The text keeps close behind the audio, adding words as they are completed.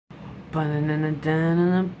Hey,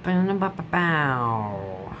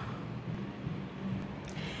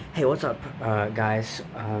 what's up, guys?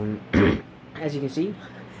 As you can see,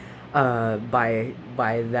 by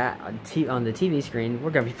that on the TV screen, we're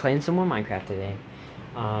gonna be playing some more Minecraft today.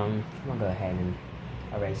 I'm gonna go ahead and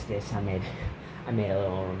erase this. I made a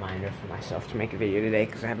little reminder for myself to make a video today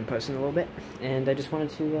because I haven't posted in a little bit, and I just wanted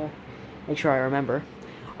to make sure I remember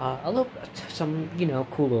some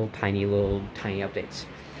cool little tiny updates.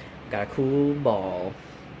 Got a cool ball.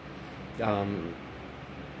 I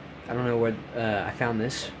don't know where I found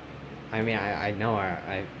this. I mean, I know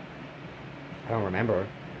I don't remember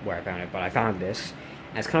where I found it, but I found this.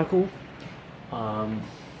 And it's kind of cool.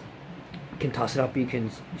 You can toss it up. You can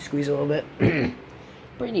squeeze a little bit.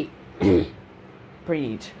 Pretty neat. Pretty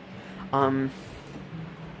neat. I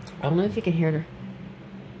don't know if you can hear.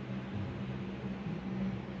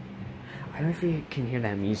 I don't know if you can hear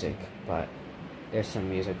that music, but there's some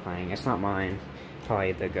music playing. It's not mine.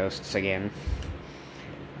 Probably the ghosts again.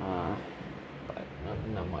 But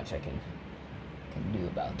not much I can do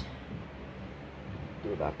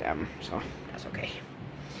about them, so that's okay.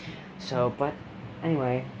 So, but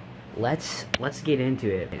anyway, let's get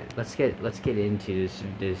into it. Let's get into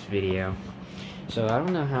this video. So I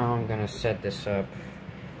don't know how I'm gonna set this up.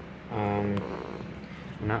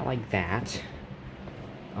 Not like that.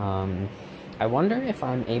 I wonder if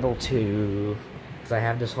I'm able to, because I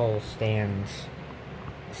have this whole stand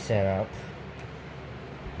set up.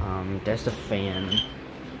 There's the fan.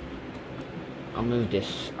 I'll move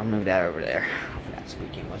that over there. Hopefully that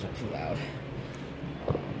squeaking wasn't too loud.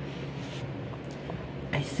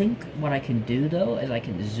 I think what I can do though is I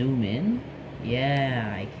can zoom in.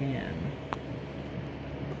 Yeah, I can.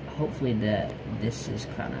 Hopefully this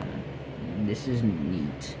is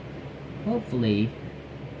neat. Hopefully.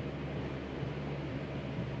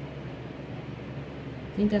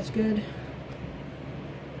 I think that's good.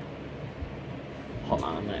 Hold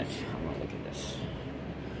on, I'm gonna look at this.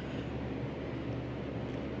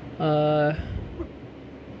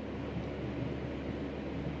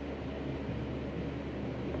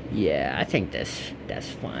 Yeah, I think that's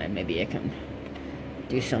fine. Maybe I can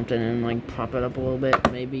do something and like prop it up a little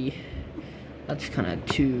bit. Maybe that's kind of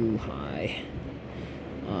too high.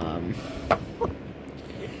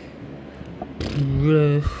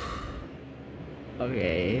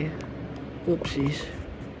 Okay. Oopsies.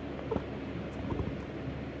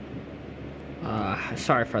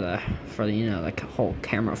 Sorry for the like whole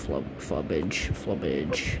camera flubbage,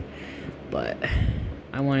 but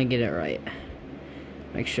I want to get it right.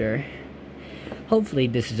 Make sure. Hopefully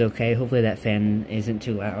this is okay. Hopefully that fan isn't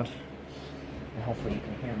too loud. And hopefully you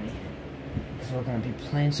can hear me. Because we're gonna be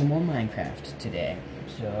playing some more Minecraft today.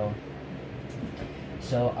 So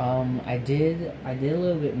I did a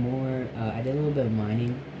little bit more. I did a little bit of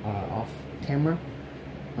mining off camera.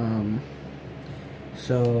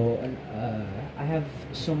 So I have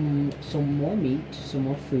some more meat, some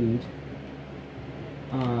more food,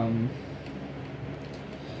 and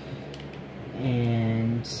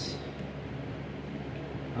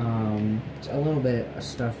a little bit of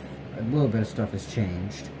stuff has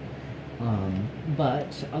changed,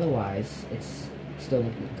 but otherwise it's still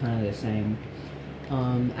kind of the same.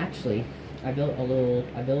 Actually, I built a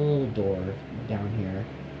little door down here.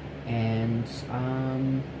 And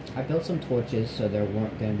I built some torches so there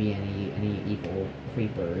weren't going to be any evil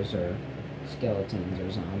creepers or skeletons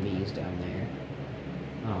or zombies down there.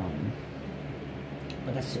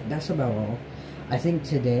 But that's about all. I think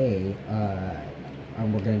today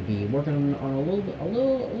we're going to be working on a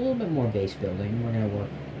little bit more base building.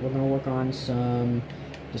 We're gonna work on some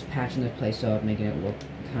just patching this place up, making it look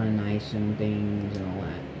kind of nice and things and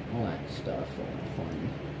all that stuff,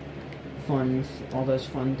 all those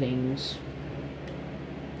fun things.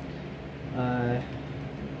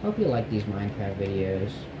 Hope you like these Minecraft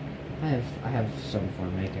videos. I have some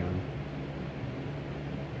fun making them.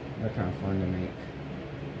 They're kind of fun to make.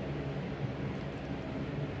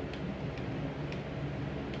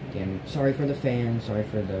 Again, sorry for the fans, sorry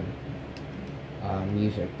for the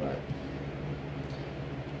music, but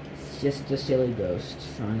it's just the silly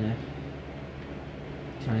ghosts trying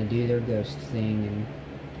to do their ghost thing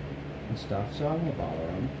and stuff, so I won't bother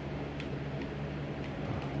them.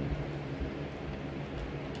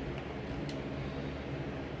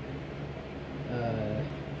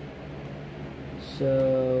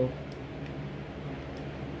 So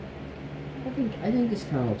I think this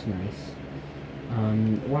kind of looks nice.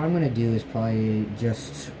 What I'm gonna do is probably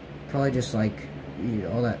just like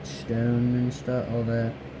all that stone and stuff, all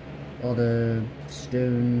the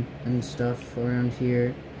stone and stuff around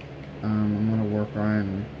here. I'm gonna work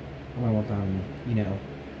on,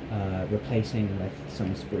 replacing with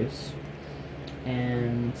some spruce.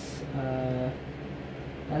 And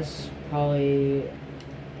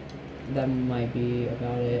that might be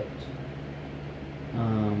about it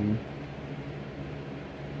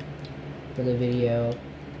for the video.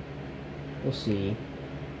 We'll see,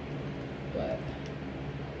 but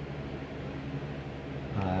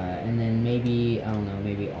and then maybe, I don't know,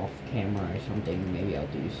 maybe off camera or something, maybe I'll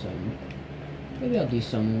do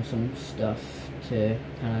some stuff to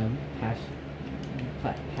kind of patch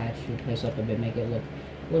the place up a bit, make it look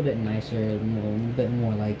a little bit nicer, a bit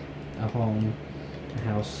more like a home, a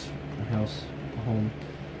house, a home,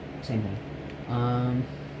 same thing.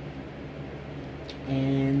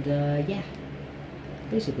 And yeah,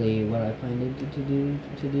 basically what I plan to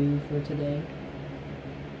do for today.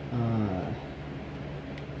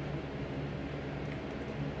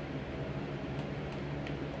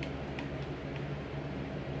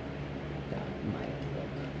 That might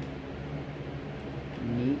look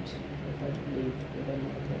neat if I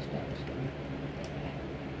never press that this time.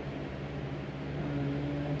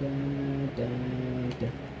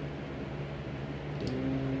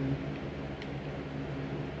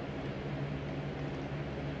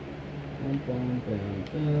 Boom, boom, boom,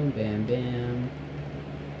 boom, bam, bam.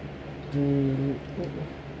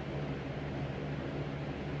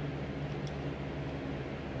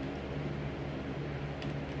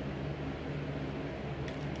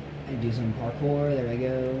 I do some parkour. There we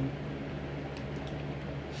go.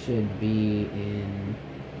 Should be in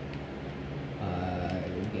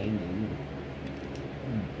gaming.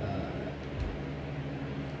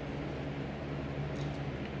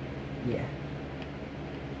 Yeah.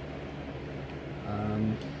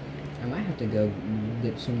 I might have to go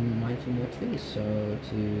get some more trees, so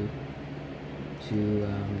to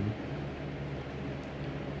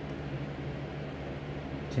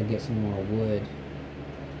get some more wood.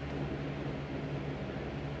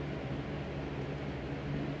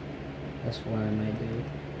 That's what I might do.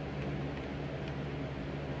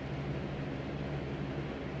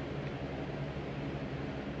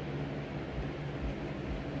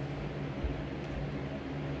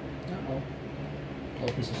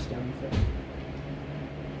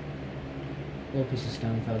 Little piece of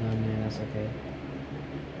stone fell down there, that's okay.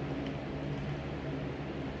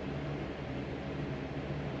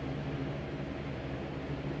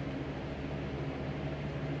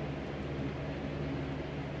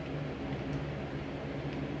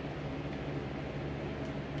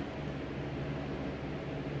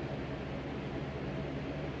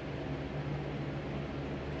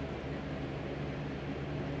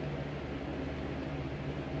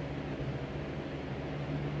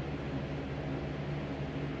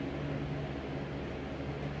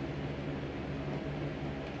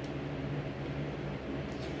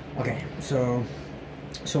 Okay, so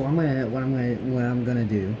what I'm gonna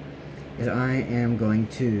do is I am going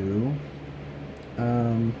to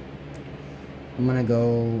I'm gonna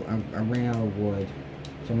go. I ran out of wood,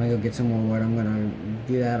 so I'm gonna go get some more wood. I'm gonna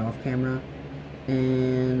do that off camera,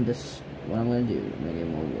 and this is what I'm gonna do. I'm gonna get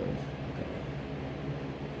more wood.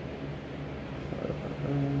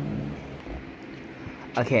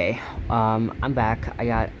 Okay. I'm back. I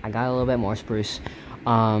got a little bit more spruce.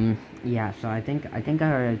 Yeah, so I think I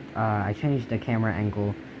changed the camera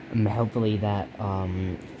angle. Hopefully that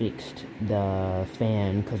fixed the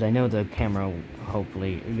fan, because I know the camera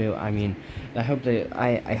hopefully, I mean, I hope that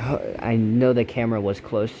I know the camera was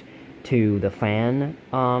close to the fan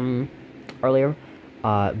earlier,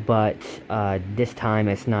 but this time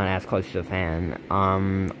it's not as close to the fan,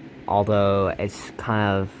 although it's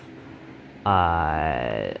kind of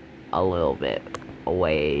a little bit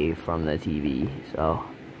away from the TV, so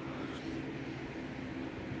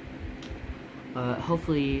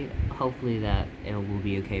hopefully that it will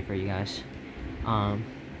be okay for you guys.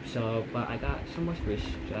 So, but I got some more spruce,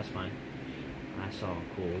 so that's fine. That's all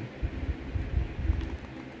cool.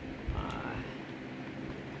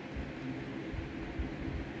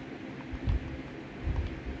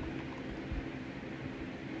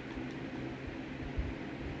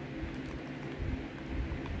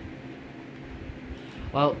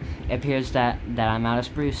 Well, it appears that I'm out of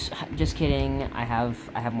spruce. Just kidding. I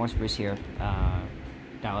have more spruce here. I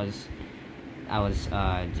was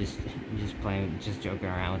just playing, just joking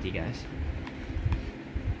around with you guys.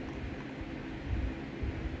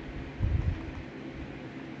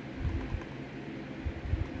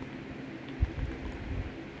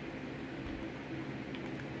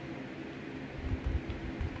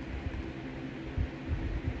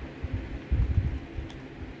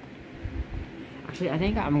 Actually, I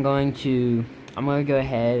think I'm going to I'm gonna go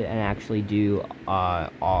ahead and actually do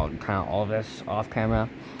all of this off camera.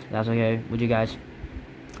 If that's okay with you guys.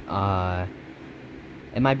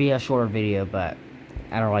 It might be a shorter video, but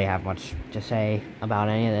I don't really have much to say about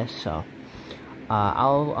any of this, so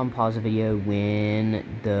I'll unpause the video when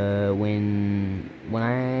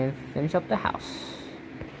I finish up the house.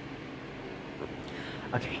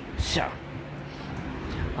 Okay, so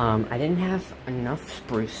I didn't have enough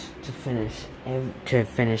spruce to finish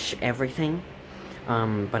everything,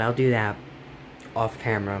 but I'll do that off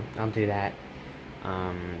camera. I'll do that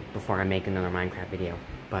before I make another Minecraft video.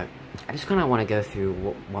 But I just kind of want to go through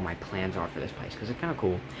what my plans are for this place, because it's kind of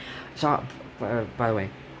cool. So, by the way,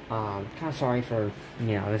 kind of sorry for,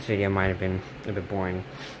 this video might have been a bit boring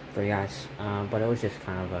for you guys, but it was just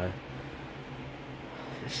kind of a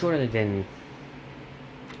shorter than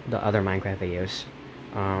the other Minecraft videos.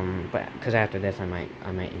 But because after this, I might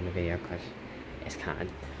end the video, because it's kind of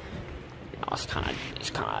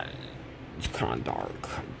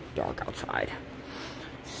dark outside.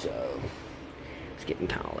 So it's getting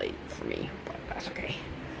kind of late for me, but that's okay.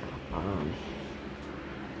 I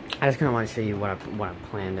just kind of want to show you what I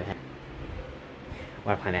plan to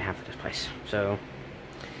have for this place. So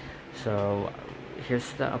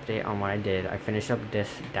here's the update on what I did. I finished up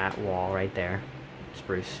that wall right there,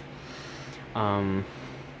 spruce. So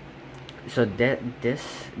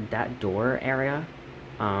that door area,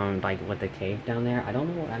 like with the cave down there, I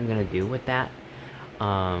don't know what I'm gonna do with that.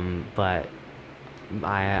 But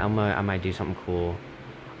I might do something cool.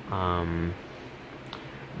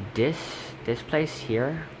 This place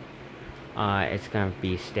here, it's gonna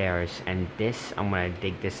be stairs, and I'm gonna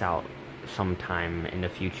dig this out sometime in the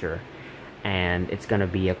future, and it's gonna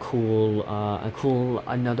be it's gonna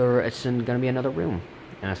be another room,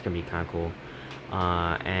 and that's gonna be kind of cool.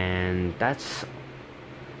 And this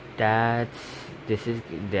is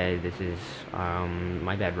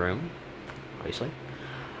my bedroom, obviously.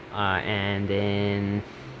 And then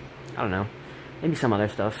I don't know, maybe some other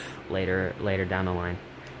stuff later down the line.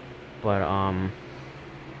 But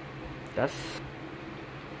that's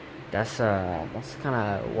kind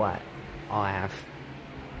of all I have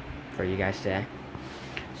for you guys today.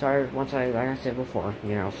 Sorry, like I said before,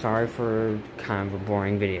 sorry for kind of a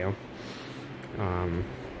boring video.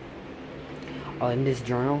 In this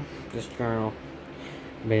journal,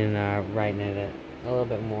 been writing it a little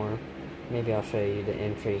bit more. Maybe I'll show you the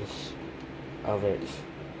entries of it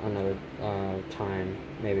another time.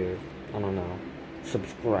 Maybe, I don't know,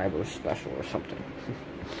 subscriber special or something.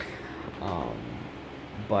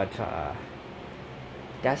 But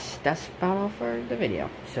that's about all for the video.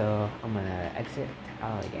 So I'm gonna exit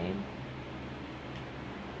out of the game,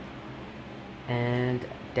 and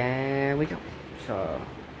there we go. So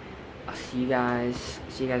I'll see you guys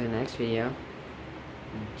in the next video.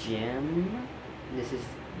 This is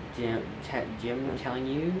Jim telling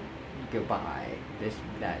you goodbye.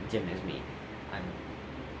 Jim is me. I'm